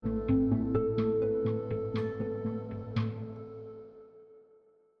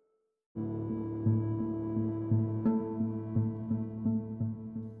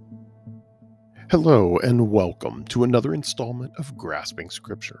Hello and welcome to another installment of Grasping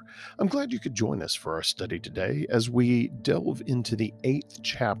Scripture. I'm glad you could join us for our study today as we delve into the 8th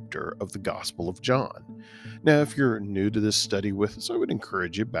chapter of the Gospel of John. Now, if you're new to this study with us, I would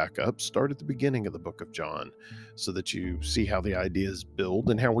encourage you back up, start at the beginning of the book of John so that you see how the ideas build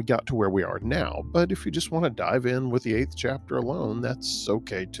and how we got to where we are now. But if you just want to dive in with the 8th chapter alone, that's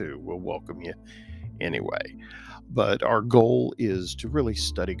okay too. We'll welcome you anyway. But our goal is to really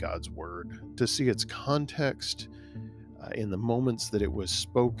study God's Word, to see its context in the moments that it was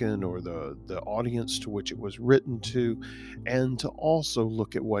spoken or the audience to which it was written to, and to also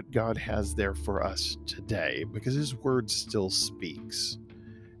look at what God has there for us today, because His Word still speaks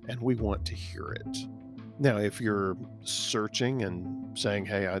and we want to hear it. Now, if you're searching and saying,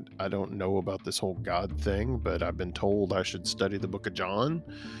 hey, I don't know about this whole God thing, but I've been told I should study the book of John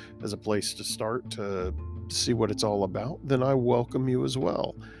as a place to start to see what it's all about, then I welcome you as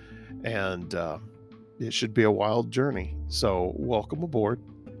well. And it should be a wild journey. So, welcome aboard.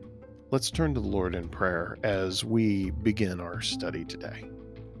 Let's turn to the Lord in prayer as we begin our study today.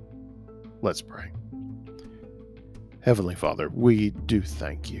 Let's pray. Heavenly Father, we do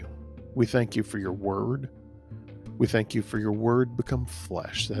thank you. We thank you for your word. We thank you for your word become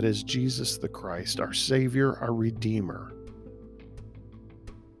flesh. That is Jesus the Christ, our Savior, our Redeemer.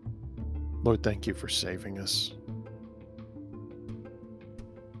 Lord, thank you for saving us,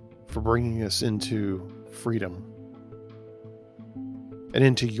 for bringing us into freedom and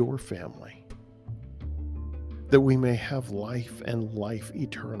into your family, that we may have life and life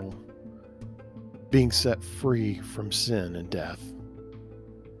eternal, being set free from sin and death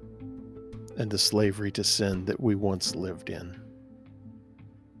and the slavery to sin that we once lived in.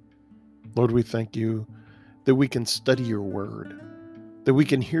 Lord, we thank you that we can study your word, that we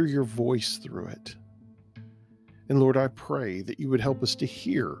can hear your voice through it. And Lord, I pray that you would help us to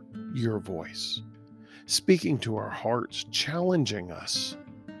hear your voice, speaking to our hearts, challenging us,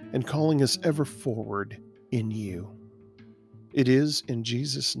 and calling us ever forward in you. It is in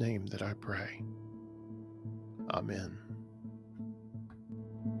Jesus' name that I pray. Amen.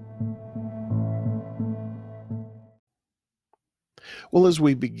 Well, as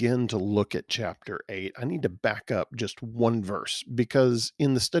we begin to look at chapter 8, I need to back up just one verse because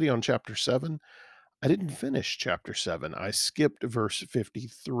in the study on chapter 7, I didn't finish chapter 7. I skipped verse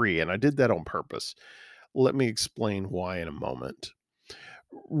 53, and I did that on purpose. Let me explain why in a moment.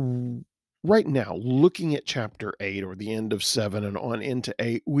 R- Right now, looking at chapter 8 or the end of 7 and on into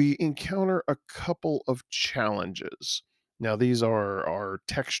 8, we encounter a couple of challenges. Now, these are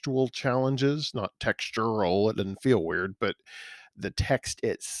textual challenges, not textural. It doesn't feel weird, but the text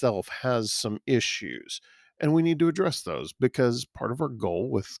itself has some issues. And we need to address those because part of our goal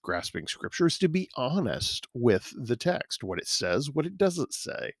with grasping scripture is to be honest with the text, what it says, what it doesn't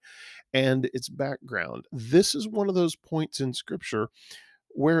say, and its background. This is one of those points in scripture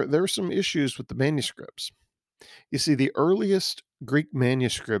where there are some issues with the manuscripts. You see, the earliest Greek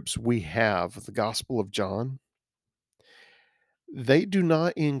manuscripts we have of the Gospel of John, they do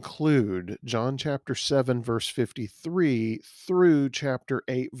not include John chapter 7, verse 53 through chapter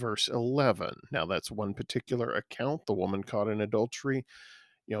 8, verse 11. Now, that's one particular account, the woman caught in adultery,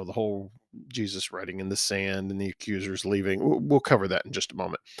 the whole Jesus writing in the sand and the accusers leaving. We'll cover that in just a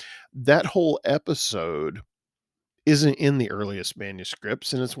moment. That whole episode isn't in the earliest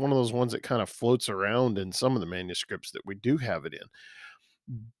manuscripts, and it's one of those ones that kind of floats around in some of the manuscripts that we do have it in.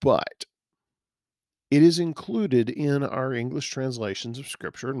 But it is included in our English translations of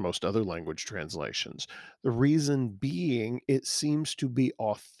Scripture and most other language translations. The reason being, it seems to be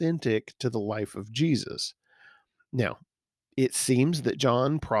authentic to the life of Jesus. Now, it seems that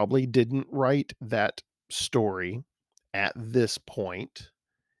John probably didn't write that story at this point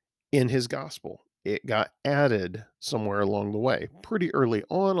in his gospel. It got added somewhere along the way, pretty early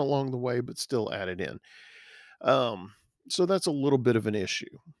on along the way, but still added in. Um, so that's a little bit of an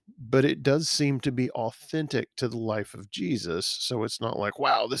issue, but it does seem to be authentic to the life of Jesus. So it's not like,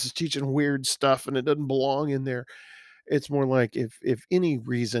 wow, this is teaching weird stuff and it doesn't belong in there. It's more like if any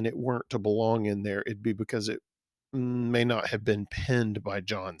reason it weren't to belong in there, it'd be because it may not have been penned by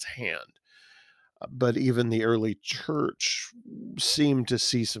John's hand. But even the early church seemed to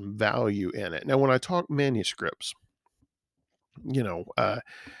see some value in it. Now, when I talk manuscripts, you know, uh,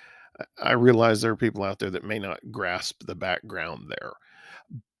 I realize there are people out there that may not grasp the background there.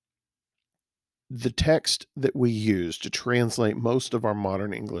 The text that we use to translate most of our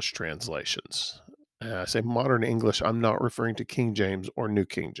modern English translations, I say modern English, I'm not referring to King James or New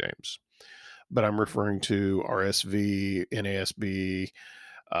King James, but I'm referring to RSV, NASB,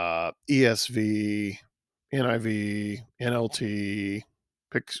 ESV, NIV, NLT,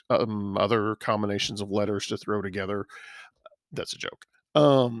 pick other combinations of letters to throw together. That's a joke.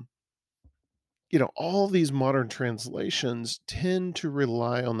 Um, all these modern translations tend to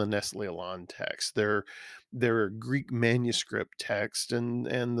rely on the Nestle Aland text. They're Greek manuscript text,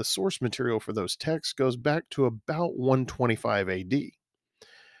 and the source material for those texts goes back to about 125 AD.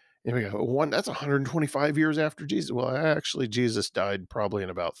 And we go, one that's 125 years after Jesus. Well, actually, Jesus died probably in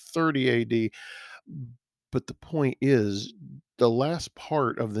about 30 AD. But the point is, the last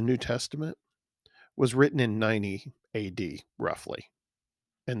part of the New Testament was written in 90 AD, roughly.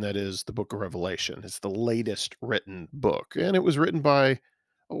 And that is the book of Revelation. It's the latest written book. And it was written by,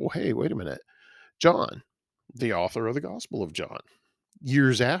 oh, hey, wait a minute, John, the author of the Gospel of John.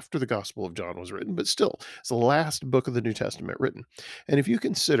 Years after the Gospel of John was written, but still, it's the last book of the New Testament written. And if you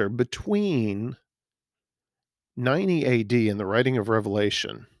consider between 90 AD and the writing of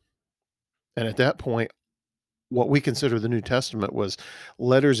Revelation, and at that point, what we consider the New Testament was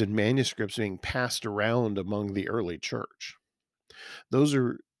letters and manuscripts being passed around among the early church. Those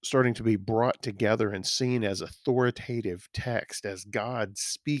are starting to be brought together and seen as authoritative text, as God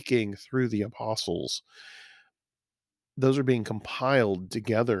speaking through the apostles. Those are being compiled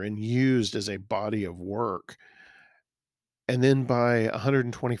together and used as a body of work. And then by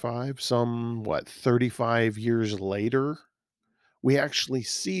 125, some, 35 years later, we actually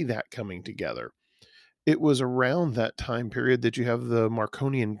see that coming together. It was around that time period that you have the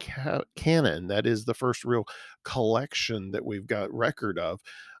Marconian canon. That is the first real collection that we've got record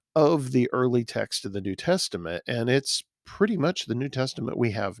of the early text of the New Testament, and it's pretty much the New Testament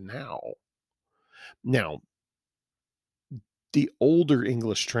we have now. Now, the older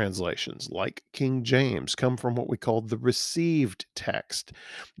English translations, like King James, come from what we call the received text.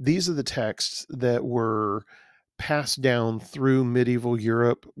 These are the texts that were passed down through medieval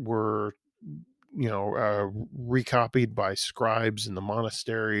Europe, were recopied by scribes in the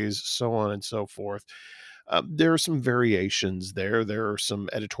monasteries, so on and so forth. There are some variations there. There are some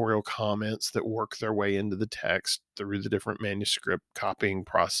editorial comments that work their way into the text through the different manuscript copying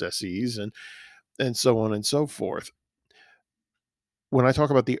processes and so on and so forth. When I talk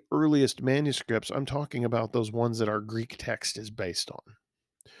about the earliest manuscripts, I'm talking about those ones that our Greek text is based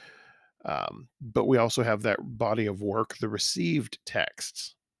on. But we also have that body of work, the received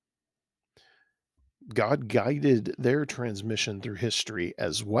texts. God guided their transmission through history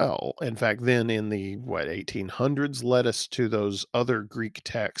as well. In fact, then in the 1800s led us to those other Greek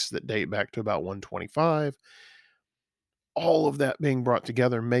texts that date back to about 125. All of that being brought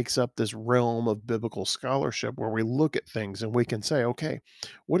together makes up this realm of biblical scholarship where we look at things and we can say, okay,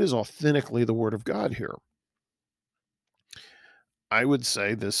 what is authentically the word of God here? I would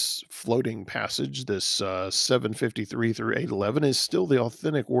say this floating passage, this 753 through 811, is still the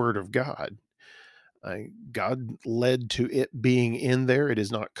authentic word of God. God led to it being in there. It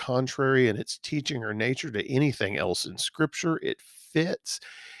is not contrary in its teaching or nature to anything else in Scripture. It fits.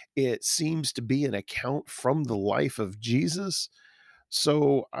 It seems to be an account from the life of Jesus.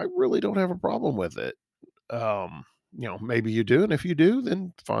 So I really don't have a problem with it. Maybe you do. And if you do,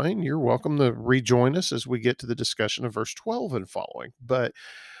 then fine. You're welcome to rejoin us as we get to the discussion of verse 12 and following. But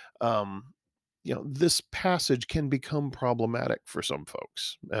um, this passage can become problematic for some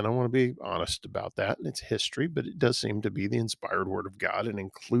folks. And I want to be honest about that. And it's history, but it does seem to be the inspired word of God and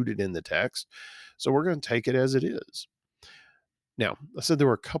included in the text. So we're going to take it as it is. Now, I said there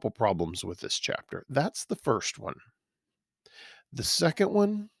were a couple problems with this chapter. That's the first one. The second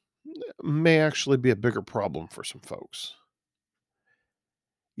one may actually be a bigger problem for some folks.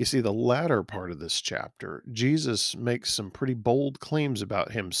 You see, the latter part of this chapter, Jesus makes some pretty bold claims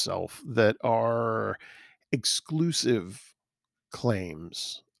about himself that are exclusive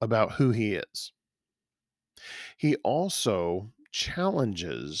claims about who he is. He also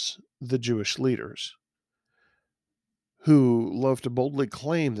challenges the Jewish leaders who love to boldly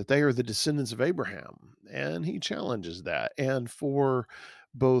claim that they are the descendants of Abraham. And he challenges that. And for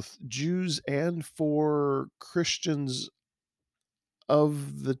both Jews and for Christians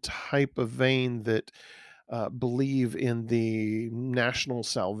of the type of vein that believe in the national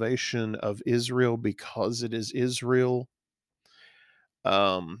salvation of Israel because it is Israel,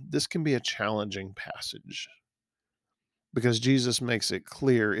 this can be a challenging passage because Jesus makes it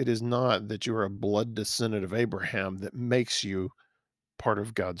clear it is not that you are a blood descendant of Abraham that makes you part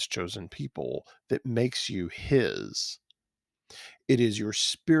of God's chosen people, that makes you his. It is your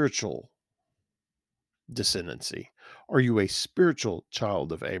spiritual descendancy. Are you a spiritual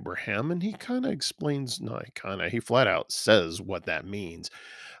child of Abraham? And he kind of explains, no, he flat out says what that means.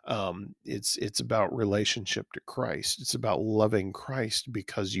 It's about relationship to Christ. It's about loving Christ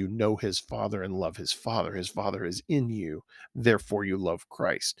because you know his Father and love his Father. His Father is in you, therefore you love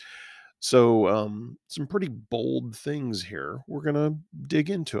Christ. So, some pretty bold things here. We're gonna dig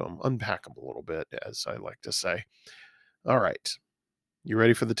into them, unpack them a little bit, as I like to say. All right, you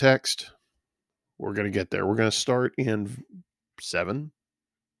ready for the text? We're gonna get there. We're gonna start in 7,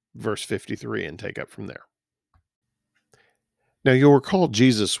 verse 53, and take up from there. Now you'll recall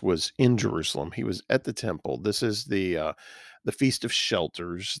Jesus was in Jerusalem. He was at the temple. This is the Feast of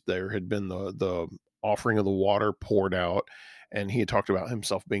Shelters. There had been the offering of the water poured out, and he had talked about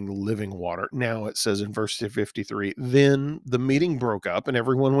himself being living water. Now it says in verse 53, then the meeting broke up and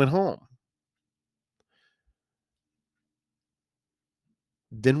everyone went home.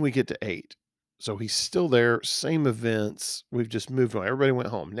 Then we get to 8. So he's still there, same events. We've just moved on. Everybody went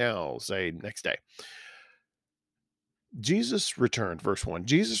home. Now, say next day. Jesus returned, verse 1.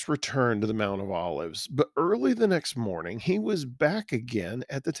 Jesus returned to the Mount of Olives, but early the next morning he was back again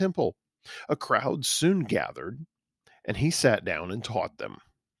at the temple. A crowd soon gathered, and he sat down and taught them.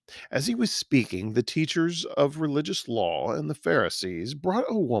 As he was speaking, the teachers of religious law and the Pharisees brought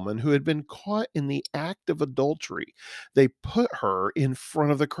a woman who had been caught in the act of adultery. They put her in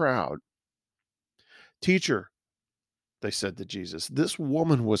front of the crowd. Teacher, they said to Jesus, this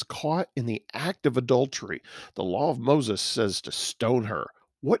woman was caught in the act of adultery. The law of Moses says to stone her.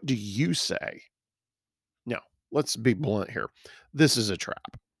 What do you say? Now, let's be blunt here. This is a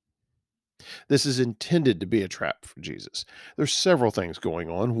trap. This is intended to be a trap for Jesus. There's several things going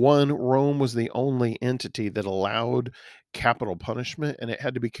on. One, Rome was the only entity that allowed capital punishment, and it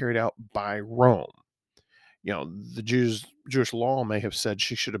had to be carried out by Rome. The Jewish law may have said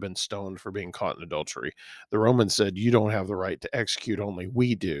she should have been stoned for being caught in adultery. The Romans said you don't have the right to execute, only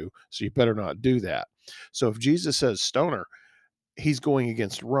we do, so you better not do that. So if Jesus says stone her, he's going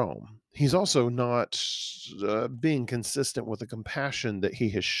against Rome. He's also not being consistent with the compassion that he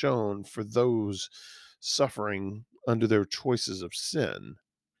has shown for those suffering under their choices of sin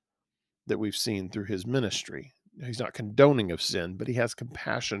that we've seen through his ministry. He's not condoning of sin, but he has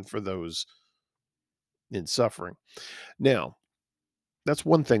compassion for those in suffering. Now, that's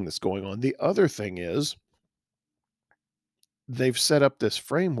one thing that's going on. The other thing is they've set up this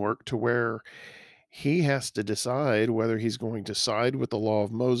framework to where he has to decide whether he's going to side with the law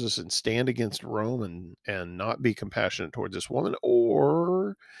of Moses and stand against Rome and not be compassionate towards this woman,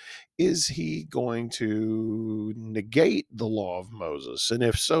 or is he going to negate the law of Moses? And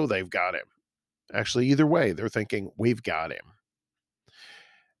if so, they've got him. Actually, either way, they're thinking we've got him,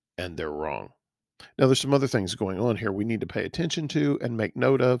 and they're wrong. Now, there's some other things going on here we need to pay attention to and make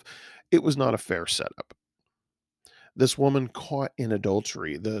note of. It was not a fair setup. This woman caught in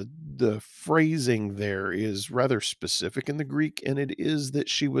adultery. The phrasing there is rather specific in the Greek, and it is that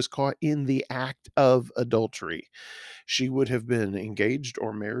she was caught in the act of adultery. She would have been engaged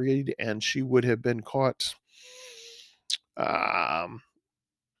or married, and she would have been caught um,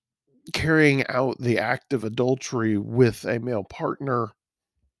 carrying out the act of adultery with a male partner.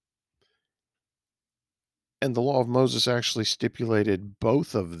 And the law of Moses actually stipulated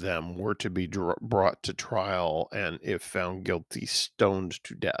both of them were to be brought to trial and, if found guilty, stoned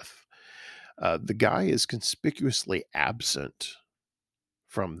to death. The guy is conspicuously absent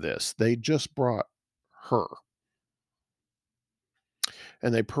from this. They just brought her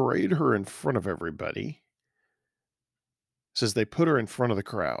and they parade her in front of everybody. It says they put her in front of the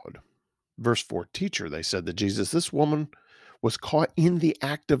crowd. Verse 4, teacher, they said to Jesus, this woman was caught in the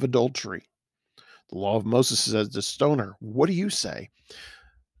act of adultery. The law of Moses says to stone her. What do you say?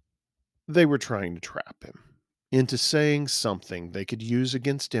 They were trying to trap him into saying something they could use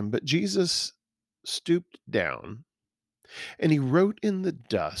against him, but Jesus stooped down and he wrote in the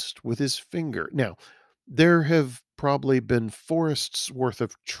dust with his finger. Now, there have probably been forests worth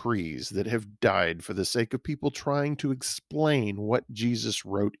of trees that have died for the sake of people trying to explain what Jesus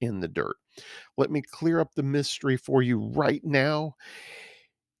wrote in the dirt. Let me clear up the mystery for you right now.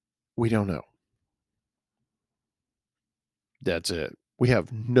 We don't know. That's it. We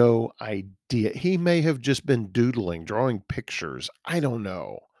have no idea. He may have just been doodling, drawing pictures. I don't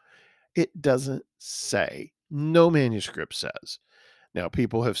know. It doesn't say. No manuscript says. Now,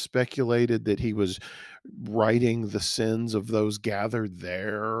 people have speculated that he was writing the sins of those gathered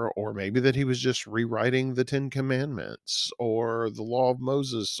there, or maybe that he was just rewriting the Ten Commandments or the Law of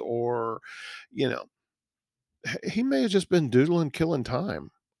Moses, or, you know, he may have just been doodling, killing time.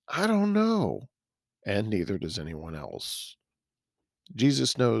 I don't know. And neither does anyone else.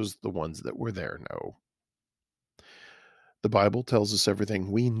 Jesus knows the ones that were there know. The Bible tells us everything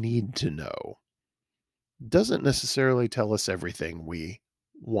we need to know. Doesn't necessarily tell us everything we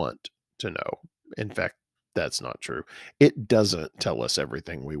want to know. In fact, that's not true. It doesn't tell us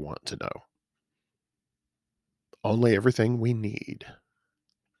everything we want to know, only everything we need.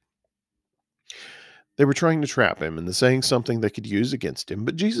 They were trying to trap him into saying something they could use against him,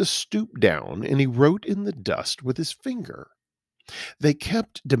 but Jesus stooped down and he wrote in the dust with his finger. They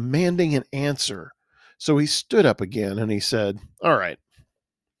kept demanding an answer. So he stood up again and he said, "All right,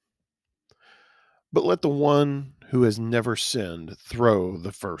 but let the one who has never sinned throw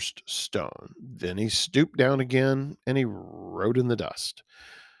the first stone." Then he stooped down again and he wrote in the dust.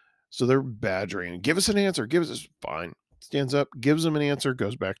 So they're badgering, "Give us an answer. Give us." Fine. Stands up, gives them an answer,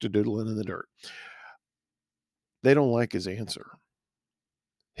 goes back to doodling in the dirt. They don't like his answer.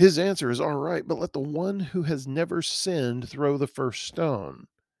 His answer is, "All right, but let the one who has never sinned throw the first stone."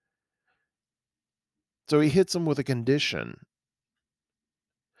 So he hits them with a condition.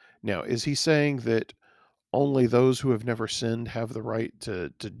 Now, is he saying that only those who have never sinned have the right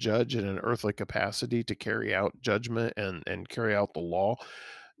to judge in an earthly capacity, to carry out judgment and carry out the law?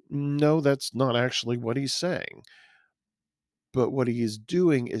 No, that's not actually what he's saying. But what he is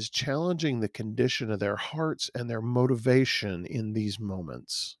doing is challenging the condition of their hearts and their motivation in these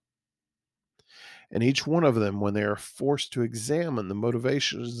moments. And each one of them, when they are forced to examine the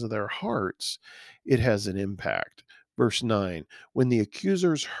motivations of their hearts, it has an impact. Verse 9: when the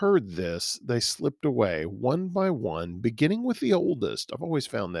accusers heard this, they slipped away one by one, beginning with the oldest. I've always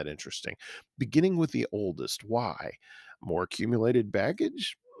found that interesting. Beginning with the oldest. Why? More accumulated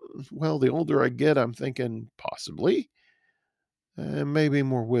baggage? Well, the older I get, I'm thinking possibly. Maybe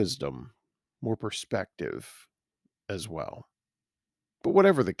more wisdom, more perspective as well. But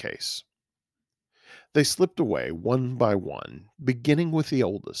whatever the case, they slipped away one by one, beginning with the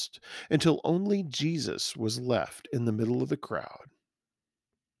oldest, until only Jesus was left in the middle of the crowd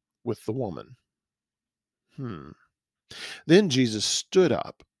with the woman. Hmm. Then Jesus stood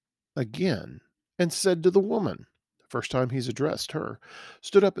up again and said to the woman, the first time he's addressed her,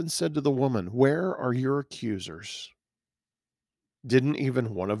 stood up and said to the woman, "Where are your accusers? Didn't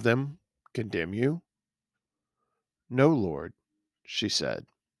even one of them condemn you?" "No, Lord," she said.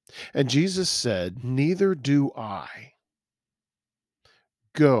 And Jesus said, "Neither do I.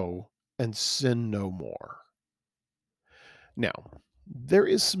 Go and sin no more." Now, there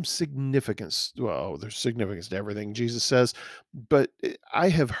is some significance. Well, there's significance to everything Jesus says, but I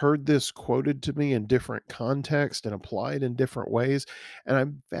have heard this quoted to me in different contexts and applied in different ways. And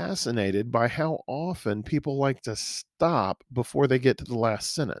I'm fascinated by how often people like to stop before they get to the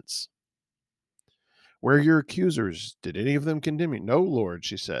last sentence. "Where are your accusers? Did any of them condemn you?" "No, Lord,"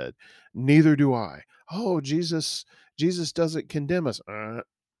 she said. "Neither do I." "Oh, Jesus doesn't condemn us."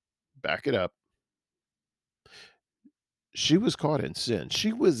 Back it up. She was caught in sin.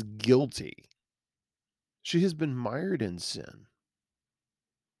 She was guilty. She has been mired in sin.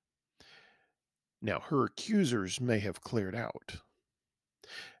 Now, her accusers may have cleared out.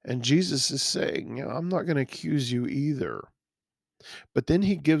 And Jesus is saying, "I'm not going to accuse you either." But then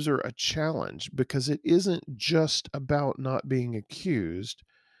he gives her a challenge, because it isn't just about not being accused.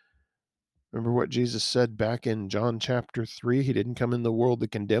 Remember what Jesus said back in John chapter 3? He didn't come in the world to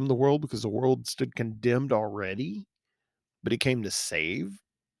condemn the world, because the world stood condemned already, but he came to save.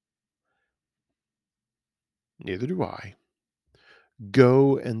 Neither do I.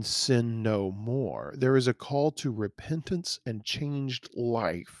 Go and sin no more. There is a call to repentance and changed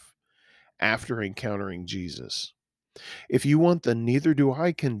life after encountering Jesus. If you want the "neither do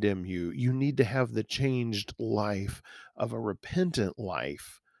I condemn you," you need to have the changed life of a repentant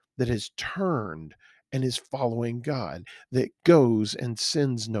life that has turned and is following God, that goes and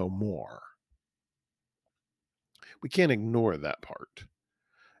sins no more. We can't ignore that part.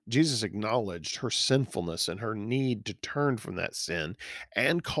 Jesus acknowledged her sinfulness and her need to turn from that sin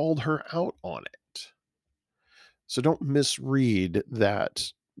and called her out on it. So don't misread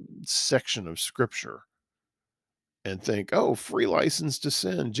that section of scripture and think, "Oh, free license to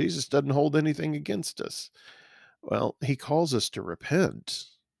sin. Jesus doesn't hold anything against us." Well, he calls us to repent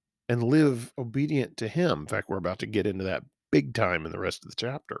and live obedient to him. In fact, we're about to get into that big time in the rest of the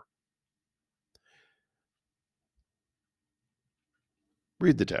chapter.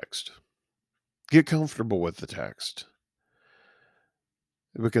 Read the text. Get comfortable with the text,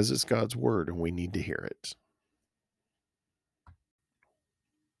 because it's God's word and we need to hear it.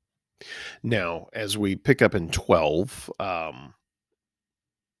 Now, as we pick up in 12,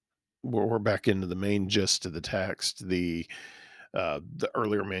 we're back into the main gist of the text. The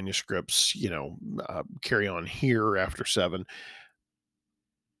earlier manuscripts, carry on here after 7.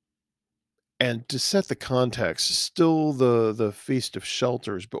 And to set the context, still the Feast of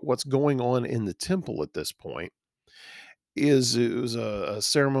Shelters, but what's going on in the temple at this point it was a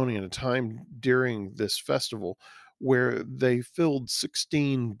ceremony and a time during this festival where they filled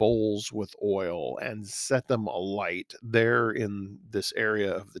 16 bowls with oil and set them alight there in this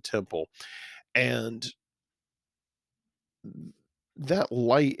area of the temple. And that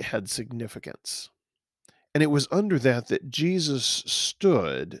light had significance. And it was under that that Jesus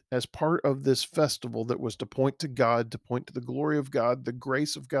stood as part of this festival that was to point to God, to point to the glory of God, the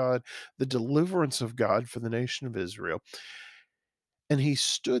grace of God, the deliverance of God for the nation of Israel. And he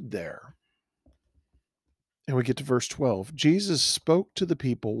stood there. And we get to verse 12. Jesus spoke to the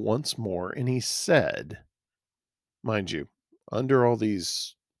people once more, and he said, mind you, under all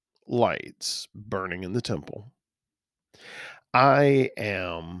these lights burning in the temple, I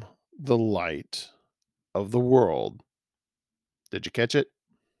am the light of the world. Did you catch it?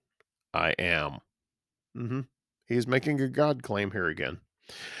 I am. He's making a God claim here again.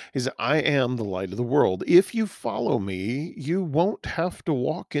 He said, I am the light of the world. If you follow me, you won't have to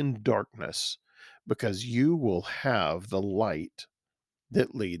walk in darkness because you will have the light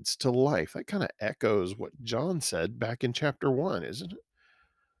that leads to life. That kind of echoes what John said back in chapter 1, isn't it?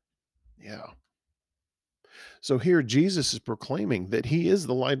 Yeah. So here Jesus is proclaiming that he is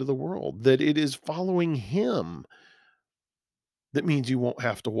the light of the world, that it is following him that means you won't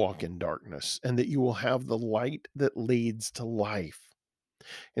have to walk in darkness and that you will have the light that leads to life.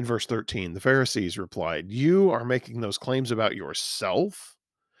 In verse 13, the Pharisees replied, "You are making those claims about yourself?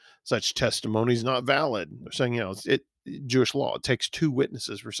 Such testimony is not valid." They're saying, Jewish law, it takes two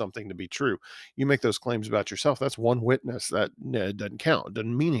witnesses for something to be true. You make those claims about yourself, that's one witness. That doesn't count, it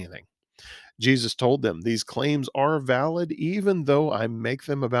doesn't mean anything. Jesus told them, "These claims are valid even though I make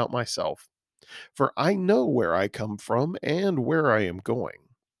them about myself. For I know where I come from and where I am going.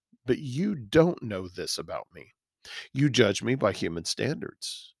 But you don't know this about me. You judge me by human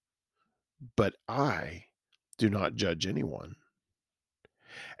standards. But I do not judge anyone.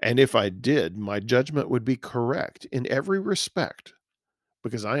 And if I did, my judgment would be correct in every respect,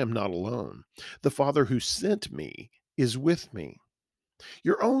 because I am not alone. The Father who sent me is with me.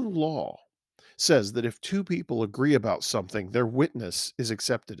 Your own law says that if two people agree about something, their witness is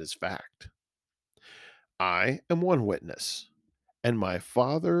accepted as fact. I am one witness, and my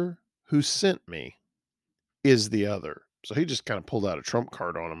Father who sent me is the other." So he just kind of pulled out a trump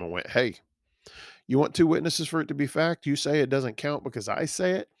card on him and went, "Hey, you want two witnesses for it to be fact? You say it doesn't count because I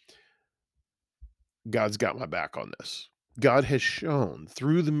say it? God's got my back on this. God has shown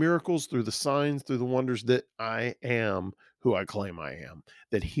through the miracles, through the signs, through the wonders that I am who I claim I am,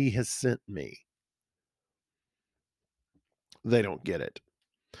 that he has sent me." They don't get it.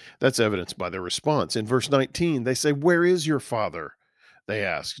 That's evidenced by their response. In verse 19, they say, "Where is your Father?" They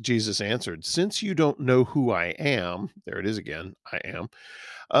ask. Jesus answered, "Since you don't know who I am," there it is again, I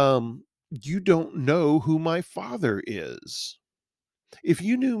am, "you don't know who my Father is. If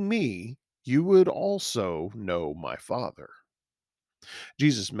you knew me, you would also know my Father."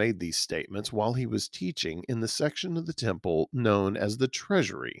 Jesus made these statements while he was teaching in the section of the temple known as the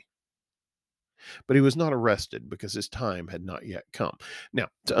treasury, but he was not arrested because his time had not yet come. Now,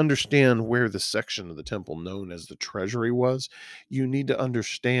 to understand where the section of the temple known as the treasury was, you need to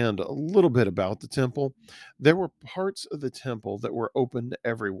understand a little bit about the temple. There were parts of the temple that were open to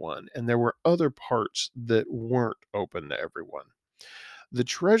everyone, and there were other parts that weren't open to everyone. The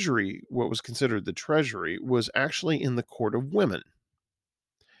treasury, what was considered the treasury, was actually in the court of women.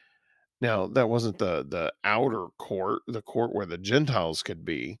 Now, that wasn't the outer court, the court where the Gentiles could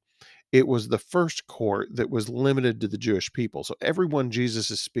be. It was the first court that was limited to the Jewish people. So everyone Jesus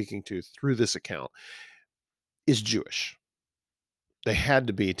is speaking to through this account is Jewish. They had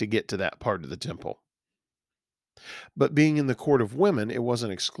to be to get to that part of the temple. But being in the court of women, it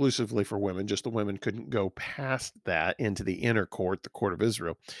wasn't exclusively for women, just the women couldn't go past that into the inner court, the court of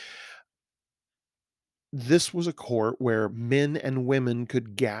Israel. This was a court where men and women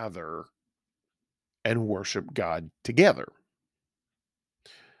could gather and worship God together.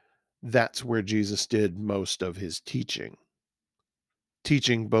 That's where Jesus did most of his teaching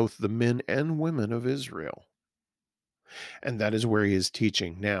both the men and women of Israel. And that is where he is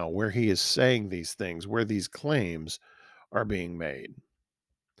teaching now, where he is saying these things, where these claims are being made.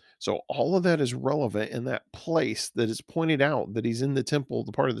 So all of that is relevant in that place that is pointed out that he's in the temple,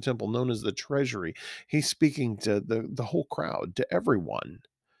 the part of the temple known as the treasury. He's speaking to the whole crowd, to everyone,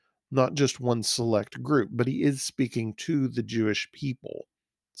 not just one select group, but he is speaking to the Jewish people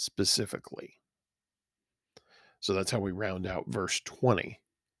specifically. So that's how we round out verse 20.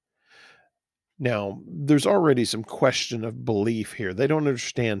 Now, there's already some question of belief here. They don't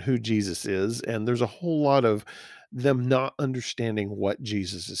understand who Jesus is, and there's a whole lot of them not understanding what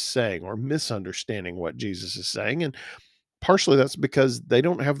Jesus is saying or misunderstanding what Jesus is saying. And Partially that's because they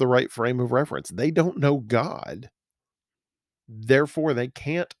don't have the right frame of reference. They don't know God. Therefore, they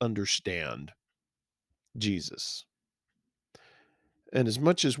can't understand Jesus. And as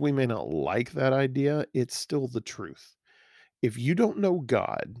much as we may not like that idea, it's still the truth. If you don't know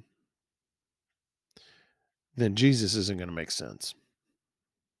God, then Jesus isn't going to make sense.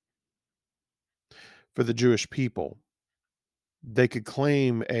 For the Jewish people, they could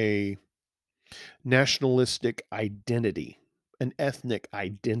claim a nationalistic identity, an ethnic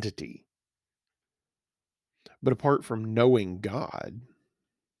identity. But apart from knowing God,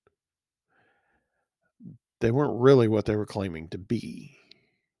 they weren't really what they were claiming to be.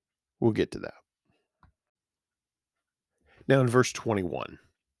 We'll get to that. Now in verse 21,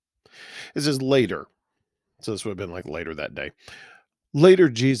 it says later. So this would have been like later that day. Later,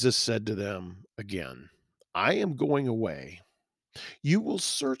 Jesus said to them again, I am going away. You will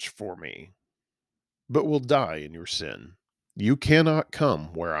search for me, but will die in your sin. You cannot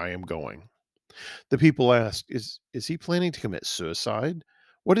come where I am going. The people asked, is he planning to commit suicide?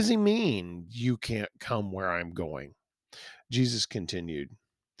 What does he mean, you can't come where I'm going? Jesus continued,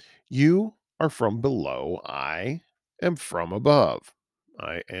 you are from below. I am from above.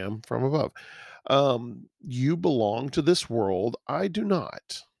 I am from above. You belong to this world. I do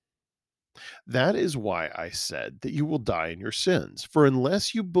not. That is why I said that you will die in your sins. For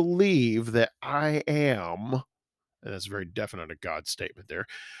unless you believe that I am, and that's a very definite a God statement there,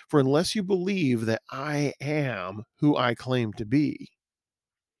 for unless you believe that I am who I claim to be,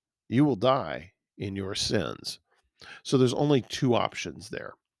 you will die in your sins. So there's only two options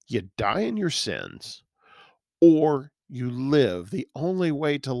there. You die in your sins, or you live. The only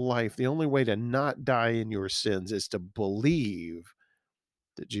way to life, the only way to not die in your sins is to believe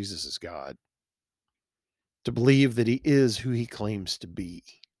that Jesus is God, to believe that he is who he claims to be.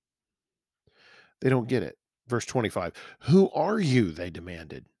 They don't get it. Verse 25, who are you? They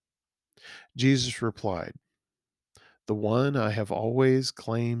demanded. Jesus replied, the one I have always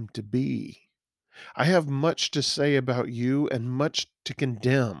claimed to be. I have much to say about you and much to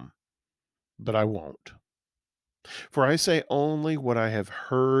condemn, but I won't. For I say only what I have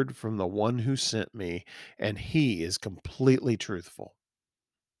heard from the one who sent me, and he is completely truthful.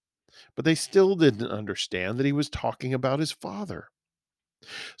 But they still didn't understand that he was talking about his Father.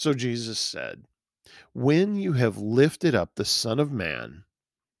 So Jesus said, when you have lifted up the Son of Man,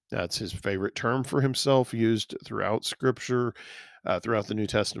 that's his favorite term for himself, used throughout Scripture, throughout the New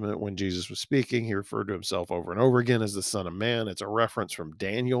Testament. When Jesus was speaking, he referred to himself over and over again as the Son of Man. It's a reference from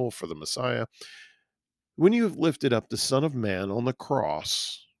Daniel for the Messiah. When you have lifted up the Son of Man on the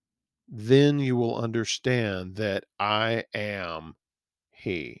cross, then you will understand that I am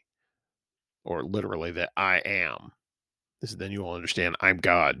he, or literally that I am. Then you will understand I'm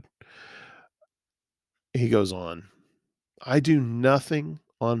God. He goes on, I do nothing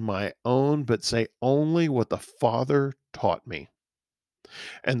on my own, but say only what the Father taught me.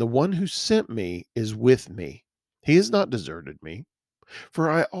 And the one who sent me is with me. He has not deserted me,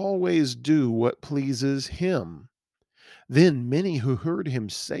 for I always do what pleases him. Then many who heard him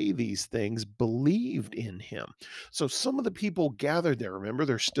say these things believed in him. So some of the people gathered there, remember,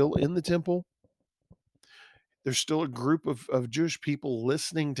 they're still in the temple. There's still a group of Jewish people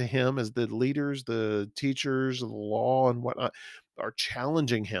listening to him as the leaders, the teachers of the law and whatnot are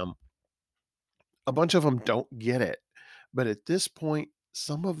challenging him. A bunch of them don't get it. But at this point,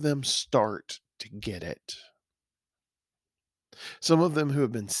 some of them start to get it. Some of them who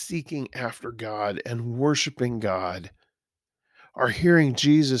have been seeking after God and worshiping God are hearing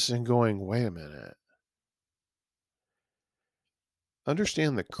Jesus and going, wait a minute.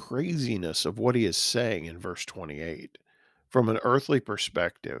 Understand the craziness of what he is saying in verse 28 from an earthly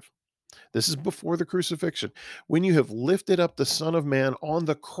perspective. This is before the crucifixion. When you have lifted up the Son of Man on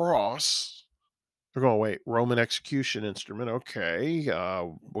the cross, they're going, wait, Roman execution instrument. Okay,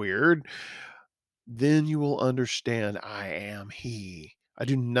 weird. Then you will understand I am he. I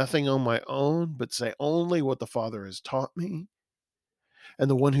do nothing on my own, but say only what the Father has taught me. And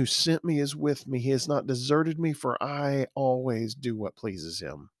the one who sent me is with me. He has not deserted me, for I always do what pleases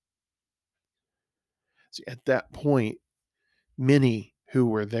him. See, at that point, many who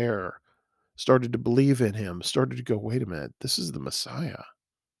were there started to believe in him, started to go, wait a minute, this is the Messiah.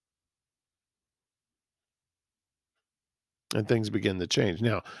 And things begin to change.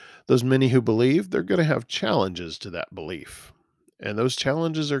 Now, those many who believe, they're going to have challenges to that belief. And those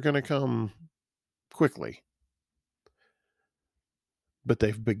challenges are going to come quickly. But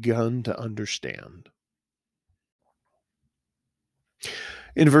they've begun to understand.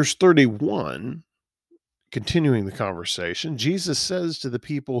 In verse 31, continuing the conversation, Jesus says to the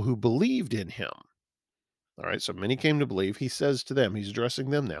people who believed in him, All right, so many came to believe. He says to them, he's addressing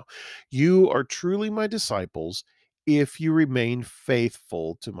them now, "You are truly my disciples if you remain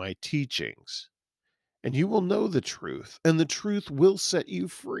faithful to my teachings, and you will know the truth, and the truth will set you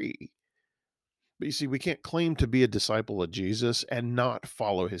free." But you see, we can't claim to be a disciple of Jesus and not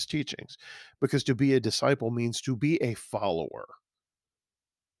follow his teachings, because to be a disciple means to be a follower.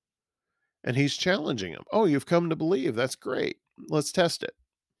 And he's challenging them. Oh, you've come to believe. That's great. Let's test it.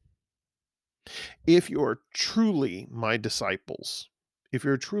 If you're truly my disciples, if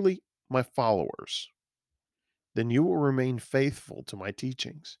you're truly my followers, then you will remain faithful to my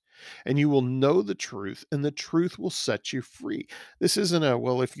teachings and you will know the truth and the truth will set you free. This isn't a,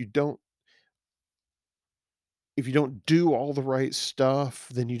 well, if you don't do all the right stuff,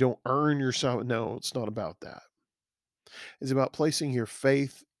 then you don't earn yourself. No, it's not about that. It's about placing your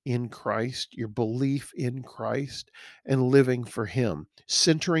faith in Christ, your belief in Christ, and living for him,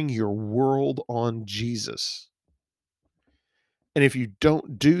 centering your world on Jesus. And if you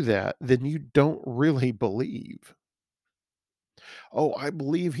don't do that, then you don't really believe. Oh, I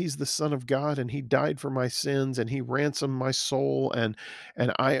believe he's the son of God and he died for my sins and he ransomed my soul and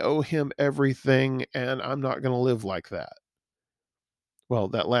I owe him everything and I'm not going to live like that. Well,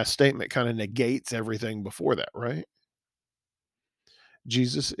 that last statement kind of negates everything before that, right?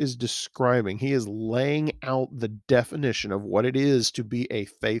 Jesus is describing, he is laying out the definition of what it is to be a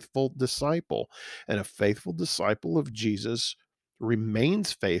faithful disciple. And a faithful disciple of Jesus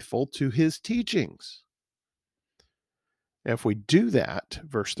remains faithful to his teachings. If we do that,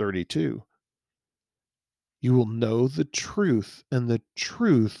 verse 32, you will know the truth, and the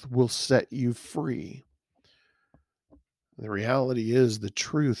truth will set you free. The reality is, the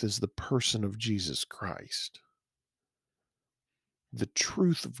truth is the person of Jesus Christ. The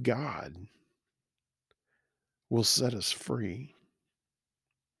truth of God will set us free.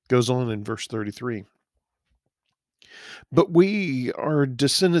 Goes on in verse 33. But we are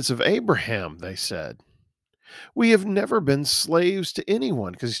descendants of Abraham, they said. We have never been slaves to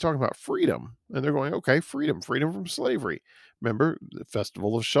anyone, because he's talking about freedom. And they're going, okay, freedom from slavery. Remember the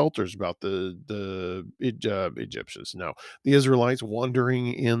Festival of Shelters about the Egyptians. No, the Israelites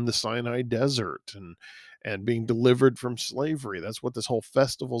wandering in the Sinai desert and being delivered from slavery. That's what this whole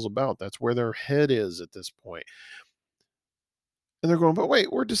festival's about. That's where their head is at this point. And they're going, but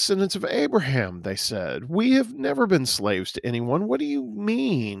wait, we're descendants of Abraham, they said. We have never been slaves to anyone. What do you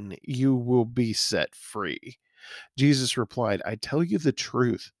mean you will be set free? Jesus replied, I tell you the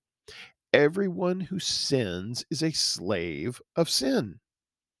truth. Everyone who sins is a slave of sin.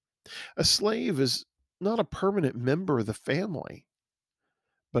 A slave is not a permanent member of the family,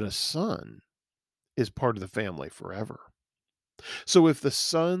 but a son is part of the family forever. So if the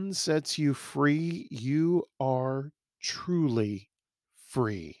Son sets you free, you are truly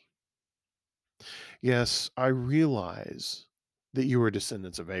free. Yes, I realize that you are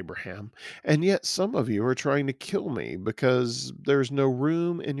descendants of Abraham, and yet some of you are trying to kill me because there's no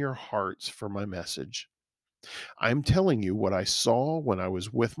room in your hearts for my message. I'm telling you what I saw when I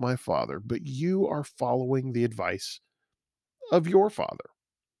was with my father, but you are following the advice of your father.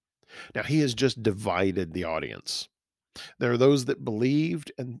 Now, he has just divided the audience. There are those that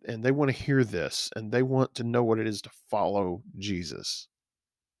believed and they want to hear this and they want to know what it is to follow Jesus.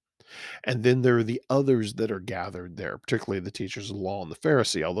 And then there are the others that are gathered there, particularly the teachers of the law and the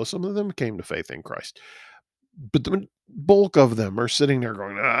Pharisee, although some of them came to faith in Christ. But the bulk of them are sitting there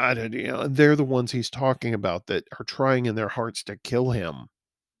going, they're the ones he's talking about that are trying in their hearts to kill him.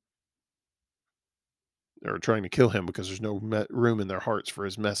 They're trying to kill him because there's no room in their hearts for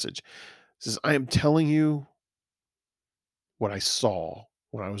his message. He says, I am telling you what I saw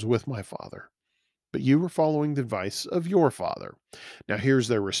when I was with my father, but you were following the advice of your father. Now, here's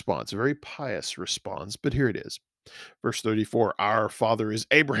their response, a very pious response, but here it is. Verse 34, our father is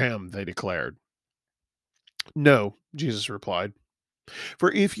Abraham, they declared. No, Jesus replied,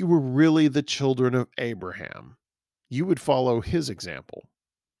 for if you were really the children of Abraham, you would follow his example.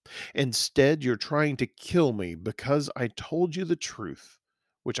 Instead, you're trying to kill me because I told you the truth,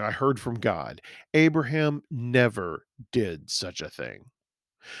 which I heard from God. Abraham never did such a thing.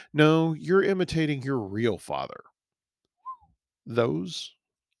 No, you're imitating your real father. Those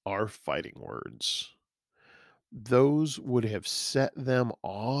are fighting words. Those would have set them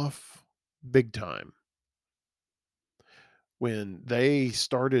off big time. When they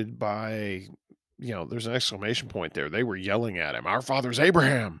started by, there's an exclamation point there. They were yelling at him, our father's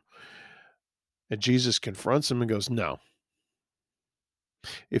Abraham. And Jesus confronts him and goes, no,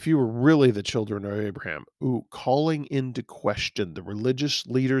 if you were really the children of Abraham, calling into question the religious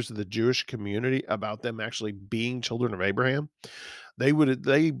leaders of the Jewish community about them actually being children of Abraham, they would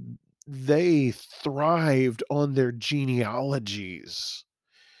they They thrived on their genealogies.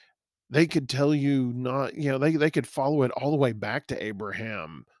 They could tell you not they could follow it all the way back to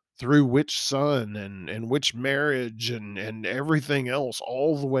Abraham, through which son and which marriage and everything else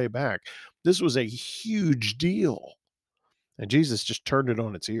all the way back. This was a huge deal, and Jesus just turned it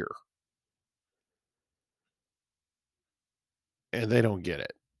on its ear, and they don't get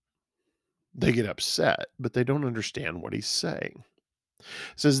it. They get upset, but they don't understand what he's saying.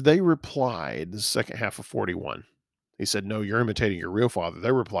 It says, "They replied," the second half of 41. He said, "No, you're imitating your real father."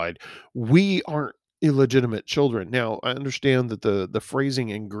 They replied, "We aren't illegitimate children." Now, I understand that the phrasing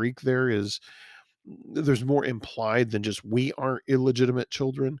in Greek there is there's more implied than just we aren't illegitimate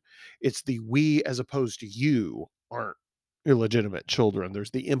children. It's the we as opposed to you aren't illegitimate children.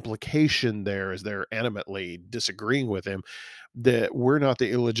 There's the implication there as they're animately disagreeing with him that we're not the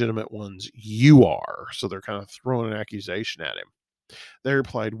illegitimate ones, you are. So they're kind of throwing an accusation at him. They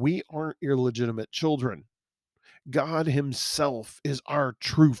replied, "We aren't illegitimate children. God himself is our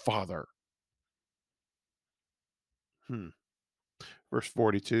true father." Hmm. Verse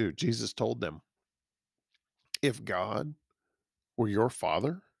 42, Jesus told them, "If God were your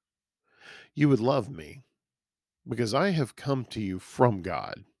father, you would love me because I have come to you from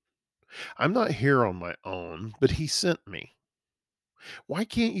God. I'm not here on my own, but he sent me. Why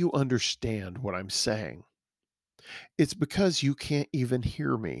can't you understand what I'm saying? It's because you can't even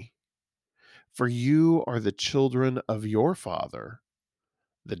hear me, for you are the children of your father,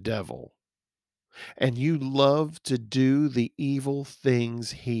 the devil, and you love to do the evil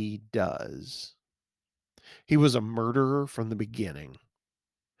things he does. He was a murderer from the beginning.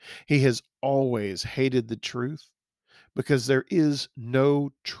 He has always hated the truth because there is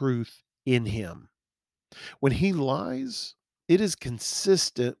no truth in him. When he lies, it is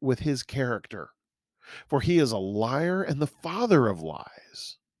consistent with his character, for he is a liar and the father of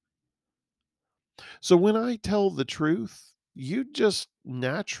lies. So when I tell the truth, you just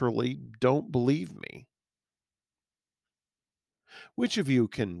naturally don't believe me. Which of you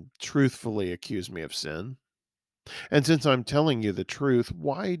can truthfully accuse me of sin? And since I'm telling you the truth,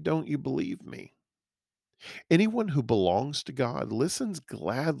 why don't you believe me? Anyone who belongs to God listens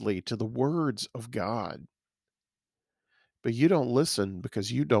gladly to the words of God, but you don't listen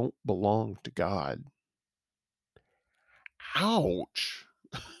because you don't belong to God." Ouch.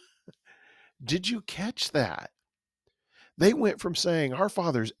 Did you catch that? They went from saying, "Our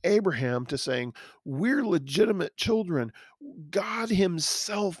father's Abraham," to saying, "We're legitimate children. God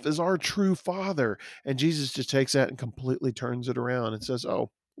himself is our true father." And Jesus just takes that and completely turns it around and says,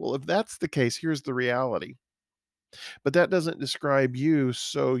 "Oh, well, if that's the case, here's the reality. But that doesn't describe you.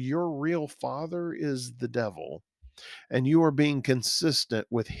 So your real father is the devil, and you are being consistent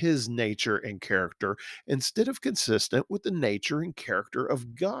with his nature and character instead of consistent with the nature and character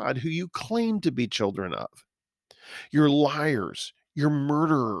of God, who you claim to be children of. You're liars, you're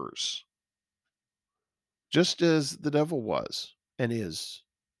murderers, just as the devil was and is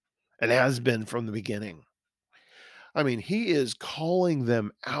and has been from the beginning." I mean, he is calling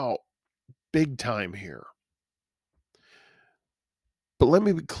them out big time here. But let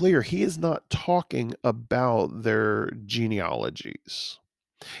me be clear, he is not talking about their genealogies.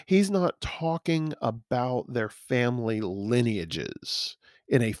 He's not talking about their family lineages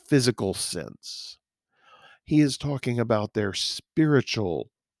in a physical sense. He is talking about their spiritual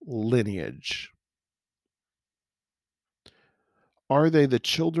lineage. Are they the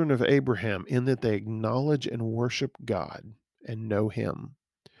children of Abraham in that they acknowledge and worship God and know him?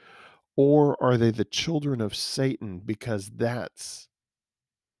 Or are they the children of Satan because that's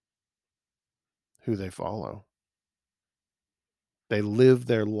who they follow? They live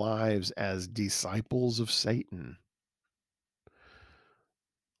their lives as disciples of Satan.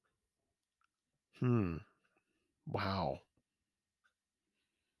 Hmm. Wow.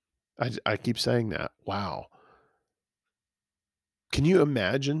 I keep saying that. Wow. Can you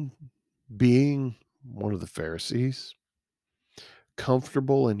imagine being one of the Pharisees,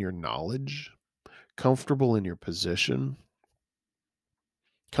 comfortable in your knowledge, comfortable in your position,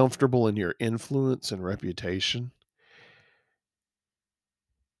 comfortable in your influence and reputation,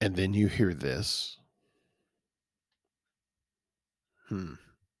 and then you hear this? Hmm.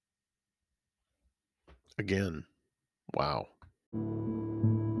 Again, wow.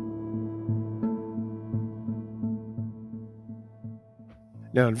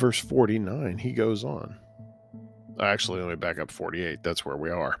 Now in verse 49, he goes on. Actually, let me back up 48. That's where we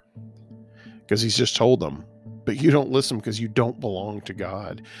are. Because he's just told them, "But you don't listen because you don't belong to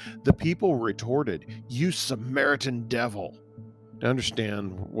God." The people retorted, "You Samaritan devil." To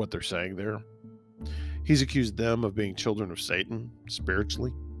understand what they're saying there, he's accused them of being children of Satan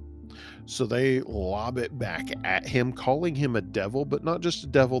spiritually. So they lob it back at him, calling him a devil, but not just a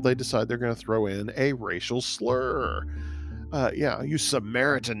devil. They decide they're going to throw in a racial slur. Yeah, you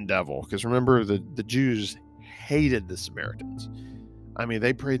Samaritan devil. Because remember, the Jews hated the Samaritans. I mean,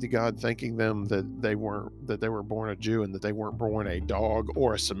 they prayed to God, thanking them that they were born a Jew and that they weren't born a dog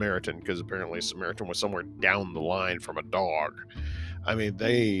or a Samaritan, because apparently a Samaritan was somewhere down the line from a dog. I mean,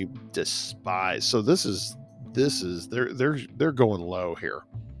 they despise. So they're going low here.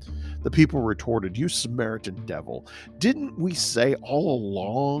 The people retorted, "You Samaritan devil, didn't we say all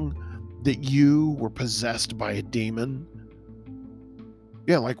along that you were possessed by a demon?"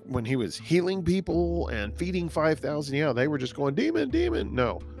 Yeah, like when he was healing people and feeding 5,000, yeah, they were just going, "Demon, demon."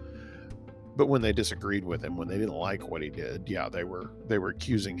 No. But when they disagreed with him, when they didn't like what he did, yeah, they were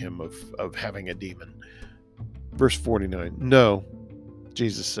accusing him of having a demon. Verse 49. "No,"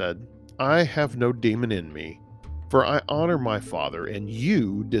 Jesus said, "I have no demon in me, for I honor my Father, and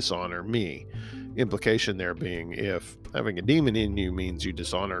you dishonor me." Implication there being, if having a demon in you means you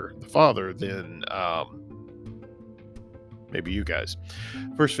dishonor the Father, then maybe you guys.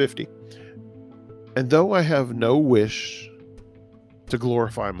 Verse 50. "And though I have no wish to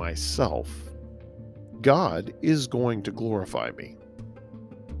glorify myself, God is going to glorify me.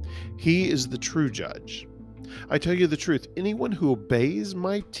 He is the true judge. I tell you the truth, anyone who obeys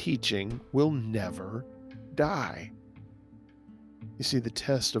my teaching will never die." You see, the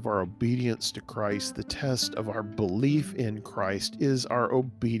test of our obedience to Christ, the test of our belief in Christ, is our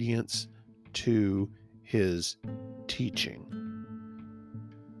obedience to his teaching.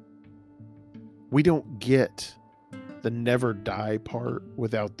 We don't get the never die part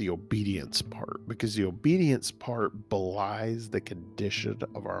without the obedience part, because the obedience part belies the condition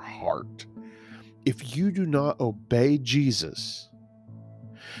of our heart. If you do not obey Jesus,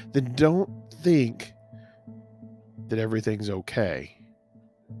 then don't think that everything's okay.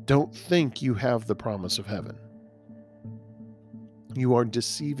 Don't think you have the promise of heaven. You are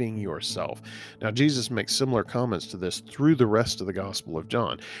deceiving yourself. Now, Jesus makes similar comments to this through the rest of the Gospel of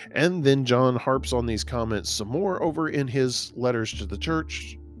John. And then John harps on these comments some more over in his letters to the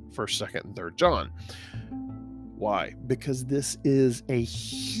church, 1st, 2nd, and 3rd John. Why? Because this is a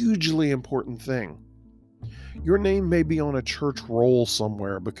hugely important thing. Your name may be on a church roll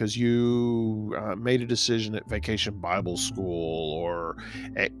somewhere because you made a decision at Vacation Bible School or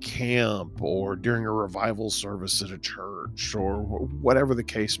at camp or during a revival service at a church or whatever the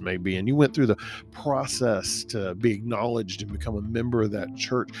case may be. And you went through the process to be acknowledged and become a member of that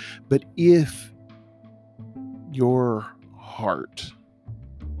church. But if your heart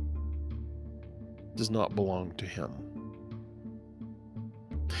does not belong to him,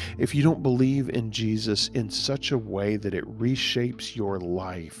 if you don't believe in Jesus in such a way that it reshapes your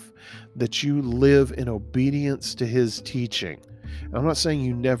life, that you live in obedience to his teaching. I'm not saying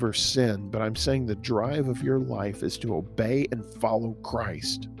you never sin, but I'm saying the drive of your life is to obey and follow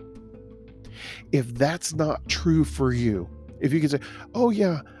Christ. If that's not true for you, if you can say, "Oh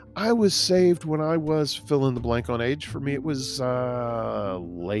yeah, I was saved when I was," fill in the blank on age. For me, it was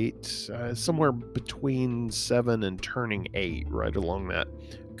late, somewhere between 7 and turning 8, right along that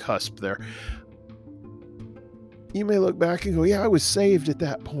cusp there. You may look back and go, "Yeah, I was saved at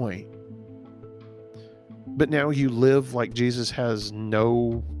that point." But now you live like Jesus has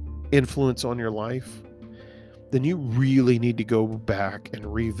no influence on your life. Then you really need to go back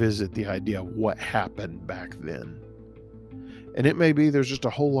and revisit the idea of what happened back then. And it may be there's just a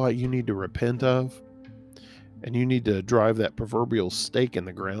whole lot you need to repent of, and you need to drive that proverbial stake in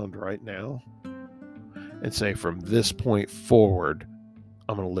the ground right now and say, from this point forward,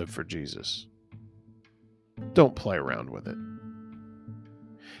 I'm going to live for Jesus. Don't play around with it.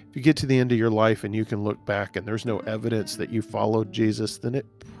 If you get to the end of your life and you can look back and there's no evidence that you followed Jesus, then it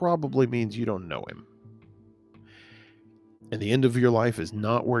probably means you don't know him. And the end of your life is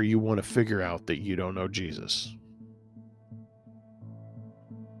not where you want to figure out that you don't know Jesus.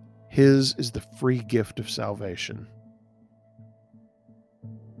 His is the free gift of salvation,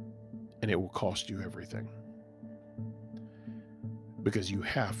 and it will cost you everything, because you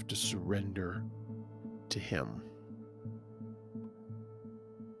have to surrender to him.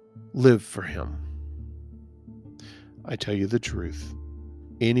 Live for him. I tell you the truth,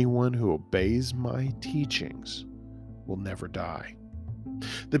 anyone who obeys my teachings will never die.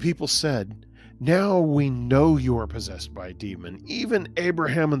 The people said, "Now we know you are possessed by a demon. Even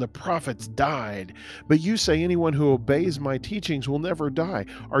Abraham and the prophets died. But you say anyone who obeys my teachings will never die.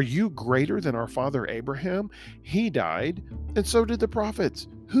 Are you greater than our father Abraham? He died, and so did the prophets.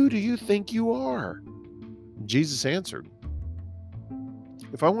 Who do you think you are?" Jesus answered,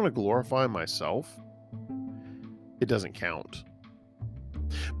 "If I want to glorify myself, it doesn't count.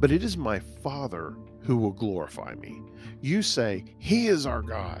 but it is my Father who will glorify me. You say, He is our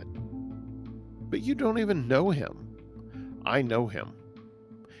God, but you don't even know Him. I know Him.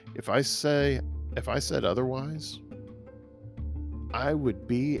 If I said otherwise, I would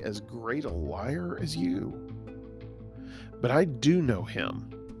be as great a liar as you. But I do know Him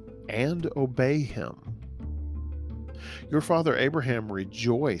and obey Him. Your father Abraham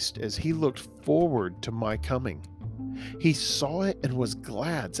rejoiced as he looked forward to my coming. He saw it and was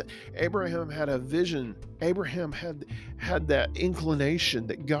glad. Abraham had a vision. Abraham had that inclination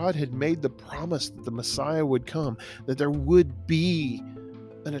that God had made the promise that the Messiah would come, that there would be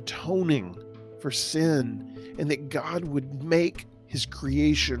an atoning for sin, and that God would make His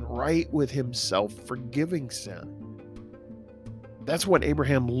creation right with Himself, forgiving sin. That's what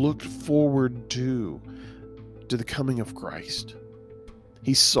Abraham looked forward to the coming of Christ.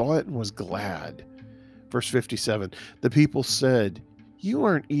 He saw it and was glad. Verse 57, the people said, you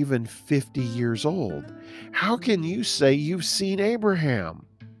aren't even 50 years old. How can you say you've seen Abraham?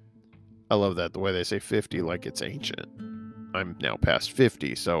 I love that, the way they say 50 like it's ancient. I'm now past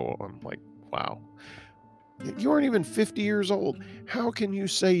 50, so I'm like, wow. You aren't even 50 years old. How can you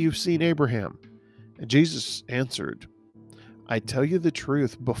say you've seen Abraham? And Jesus answered, I tell you the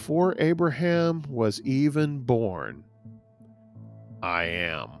truth, before Abraham was even born, I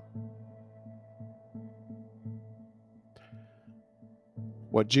am.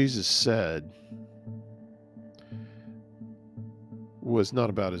 What Jesus said was not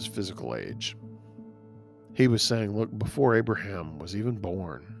about his physical age. He was saying, look, before Abraham was even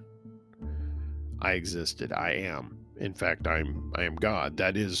born, I existed. I am. In fact, I am God.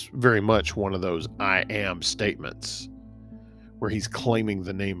 That is very much one of those I am statements where he's claiming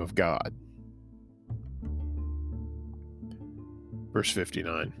the name of God. Verse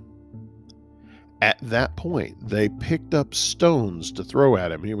 59. At that point, they picked up stones to throw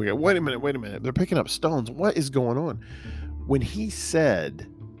at him. Here we go. Wait a minute. They're picking up stones. What is going on? When he said,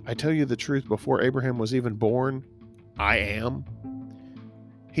 I tell you the truth, before Abraham was even born, I am.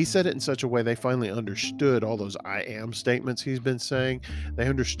 He said it in such a way they finally understood all those I am statements he's been saying. They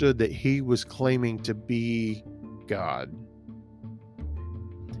understood that he was claiming to be God.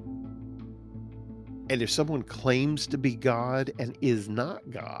 And if someone claims to be God and is not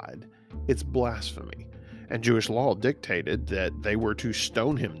God, it's blasphemy. And Jewish law dictated that they were to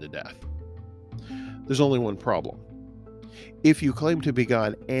stone him to death. There's only one problem. If you claim to be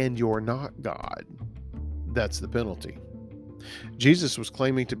God and you're not God, that's the penalty. Jesus was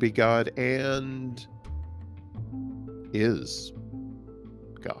claiming to be God and is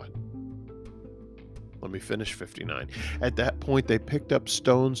God. Let me finish 59. At that point, they picked up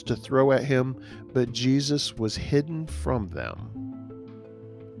stones to throw at him, but Jesus was hidden from them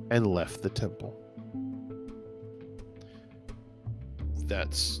and left the temple.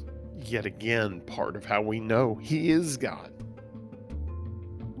 That's yet again part of how we know he is God.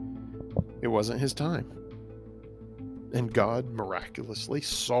 It wasn't his time. And God miraculously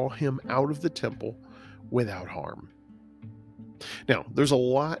saw him out of the temple without harm. Now, there's a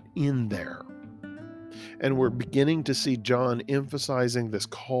lot in there. And we're beginning to see John emphasizing this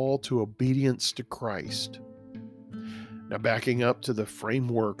call to obedience to Christ. Now, backing up to the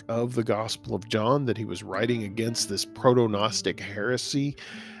framework of the Gospel of John, that he was writing against this proto-Gnostic heresy,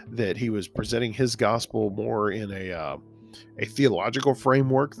 that he was presenting his gospel more in a theological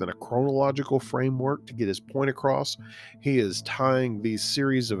framework than a chronological framework to get his point across. He is tying these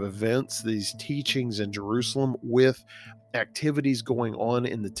series of events, these teachings in Jerusalem, with activities going on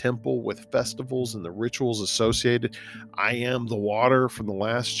in the temple, with festivals and the rituals associated. I am the water from the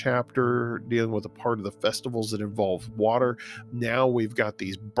last chapter, dealing with a part of the festivals that involve water. Now we've got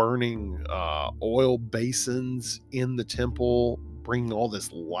these burning oil basins in the temple, bringing all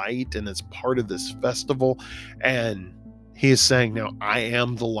this light, and it's part of this festival. And he is saying, now I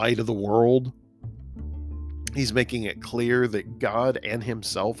am the light of the world. He's making it clear that God and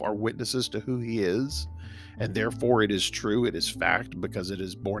himself are witnesses to who he is. And therefore it is true, it is fact, because it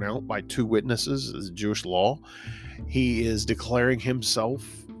is borne out by two witnesses, as Jewish law. He is declaring himself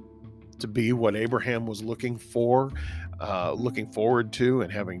to be what Abraham was looking forward to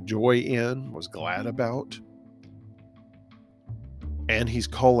and having joy in, was glad about. And he's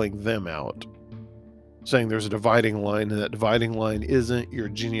calling them out, saying there's a dividing line, and that dividing line isn't your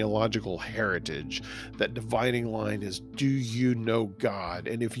genealogical heritage. That dividing line is, do you know God?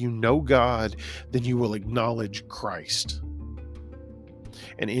 And if you know God, then you will acknowledge Christ.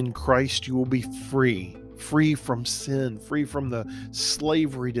 And in Christ, you will be free from sin, free from the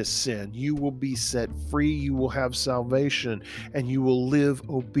slavery to sin. You will be set free, you will have salvation, and you will live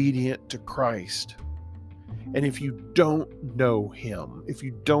obedient to Christ. And if you don't know him, if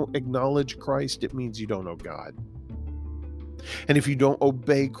you don't acknowledge Christ, it means you don't know God. And if you don't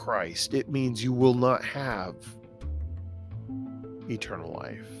obey Christ, it means you will not have eternal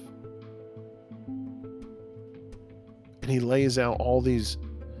life. And he lays out all these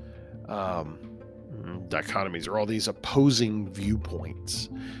dichotomies, or all these opposing viewpoints,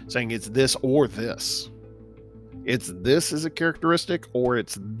 saying it's this or this. It's this as a characteristic, or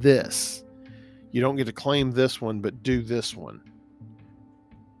it's this. You don't get to claim this one, but do this one.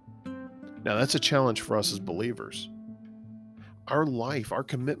 Now, that's a challenge for us as believers. Our life, our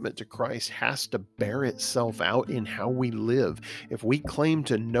commitment to Christ has to bear itself out in how we live. If we claim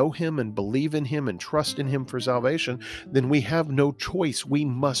to know him and believe in him and trust in him for salvation, then we have no choice. We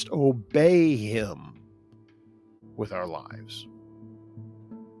must obey him with our lives.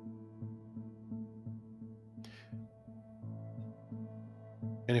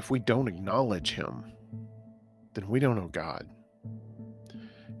 And if we don't acknowledge him, then we don't know God.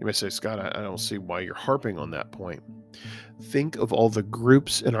 You may say, Scott, I don't see why you're harping on that point. Think of all the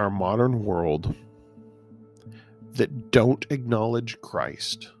groups in our modern world that don't acknowledge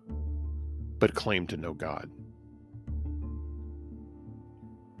Christ, but claim to know God.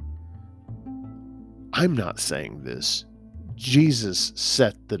 I'm not saying this. Jesus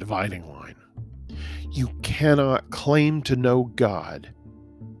set the dividing line. You cannot claim to know God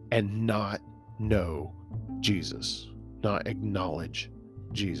and not know Jesus, not acknowledge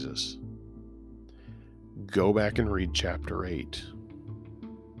Jesus. Go back and read chapter 8.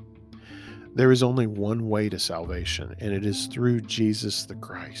 There is only one way to salvation, and it is through Jesus the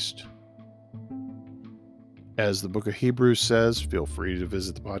Christ. As the book of Hebrews says, feel free to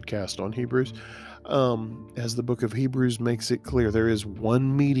visit the podcast on Hebrews. As the book of Hebrews makes it clear, there is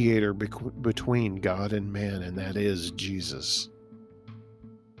one mediator between God and man, and that is Jesus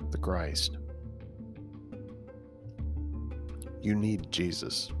the Christ. You need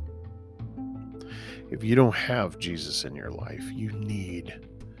Jesus. If you don't have Jesus in your life, you need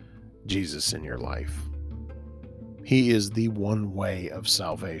Jesus in your life. He is the one way of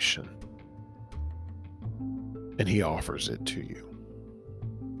salvation, and he offers it to you.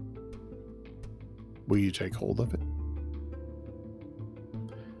 Will you take hold of it?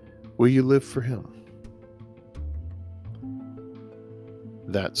 Will you live for him?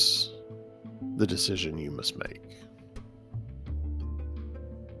 That's the decision you must make.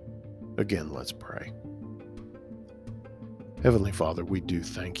 Again, let's pray. Heavenly Father, we do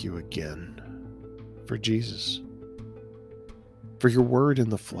thank you again for Jesus, for your word in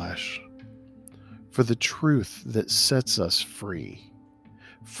the flesh, for the truth that sets us free,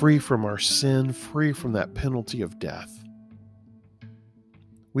 free from our sin, free from that penalty of death.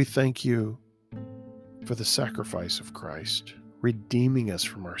 We thank you for the sacrifice of Christ, redeeming us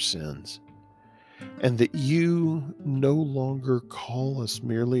from our sins, and that you no longer call us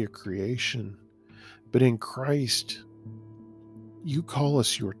merely a creation, but in Christ, you call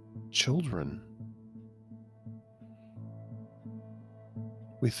us your children.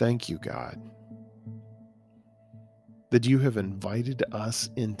 We thank you, God, that you have invited us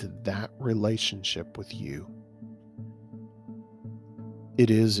into that relationship with you. It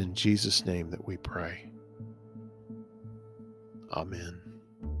is in Jesus' name that we pray. Amen.